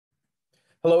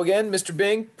Hello again, Mr.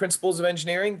 Bing, Principles of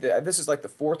Engineering. This is like the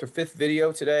fourth or fifth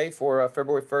video today for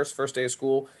February 1st, first day of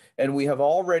school. And we have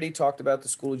already talked about the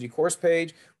Schoology course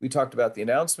page. We talked about the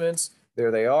announcements. There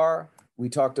they are. We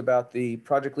talked about the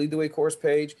Project Lead the Way course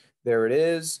page. There it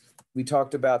is. We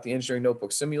talked about the Engineering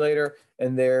Notebook Simulator,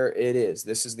 and there it is.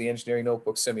 This is the Engineering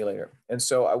Notebook Simulator. And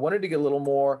so I wanted to get a little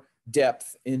more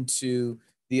depth into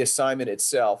the assignment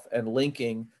itself and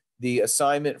linking the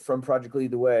assignment from Project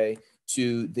Lead the Way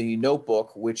to the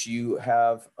notebook, which you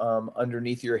have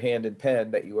underneath your hand and pen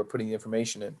that you are putting the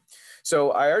information in.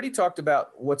 So I already talked about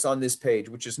what's on this page,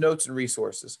 which is notes and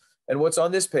resources, and what's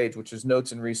on this page, which is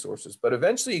notes and resources. But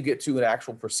eventually you get to an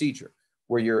actual procedure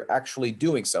where you're actually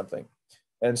doing something.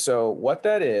 And so what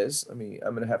that is, I'm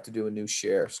going to have to do a new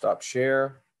share. Stop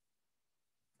share,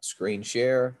 screen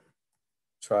share,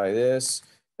 try this.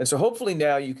 And so hopefully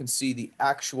now you can see the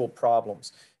actual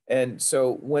problems. And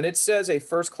so when it says a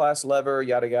first class lever,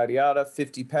 yada, yada, yada,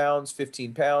 50 pounds,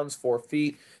 15 pounds, 4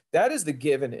 feet, that is the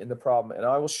given in the problem. And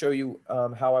I will show you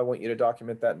how I want you to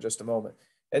document that in just a moment.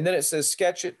 And then it says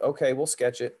sketch it. Okay, we'll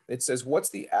sketch it. It says what's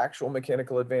the actual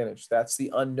mechanical advantage? That's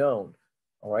the unknown.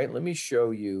 All right, let me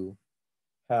show you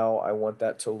how I want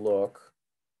that to look.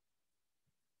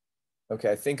 Okay,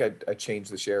 I think I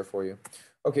changed the share for you.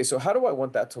 Okay, so how do I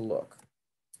want that to look?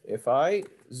 If I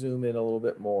zoom in a little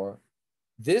bit more,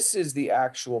 this is the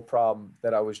actual problem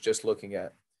that I was just looking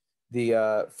at.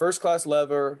 The first class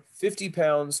lever, 50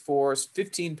 pounds force,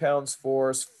 15 pounds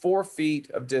force, 4 feet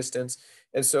of distance.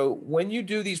 And so when you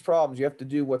do these problems, you have to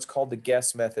do what's called the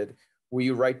guess method, where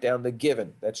you write down the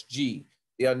given, that's G,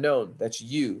 the unknown, that's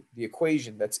U, the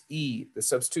equation, that's E, the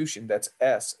substitution, that's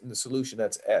S, and the solution,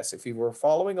 that's S. If you were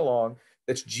following along,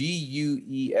 that's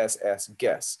G-U-E-S-S,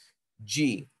 guess.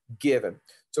 G, given.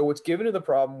 So what's given in the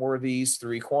problem were these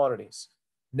three quantities.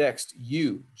 Next,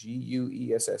 U,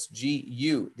 G-U-E-S-S,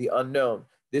 G-U, the unknown.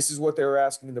 This is what they were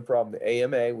asking in the problem, the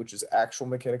AMA, which is actual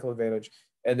mechanical advantage,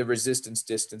 and the resistance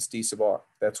distance, D sub R.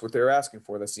 That's what they're asking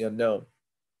for. That's the unknown.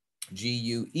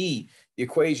 G-U-E, the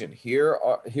equation. Here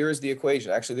is the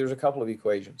equation. Actually, there's a couple of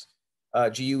equations.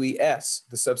 G-U-E-S,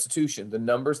 the substitution. The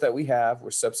numbers that we have,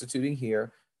 we're substituting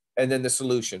here. And then the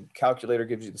solution. Calculator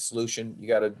gives you the solution. You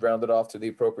got to round it off to the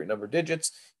appropriate number of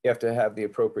digits. You have to have the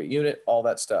appropriate unit, all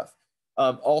that stuff.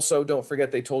 Also, don't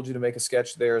forget they told you to make a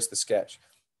sketch. There's the sketch.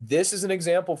 This is an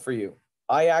example for you.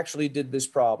 I actually did this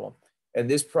problem. And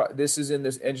this is in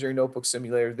this engineering notebook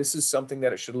simulator. This is something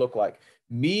that it should look like.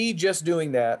 Me just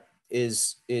doing that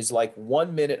is like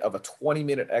 1 minute of a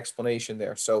 20-minute explanation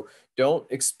there. So don't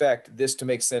expect this to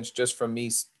make sense just from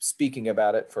me speaking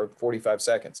about it for 45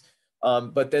 seconds.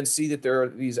 But then see that there are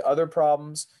these other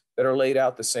problems that are laid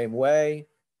out the same way.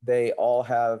 They all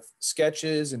have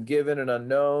sketches and given and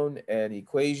unknown and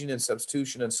equation and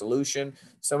substitution and solution.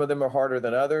 Some of them are harder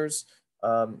than others.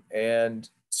 And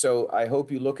so I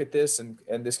hope you look at this and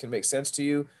this can make sense to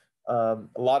you. A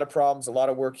lot of problems, a lot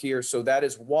of work here. So that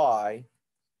is why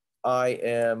I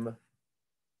am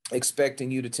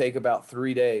expecting you to take about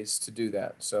 3 days to do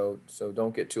that. So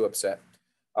don't get too upset.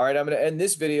 All right, I'm going to end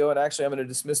this video, and actually I'm going to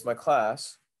dismiss my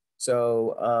class.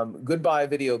 So goodbye,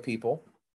 video people.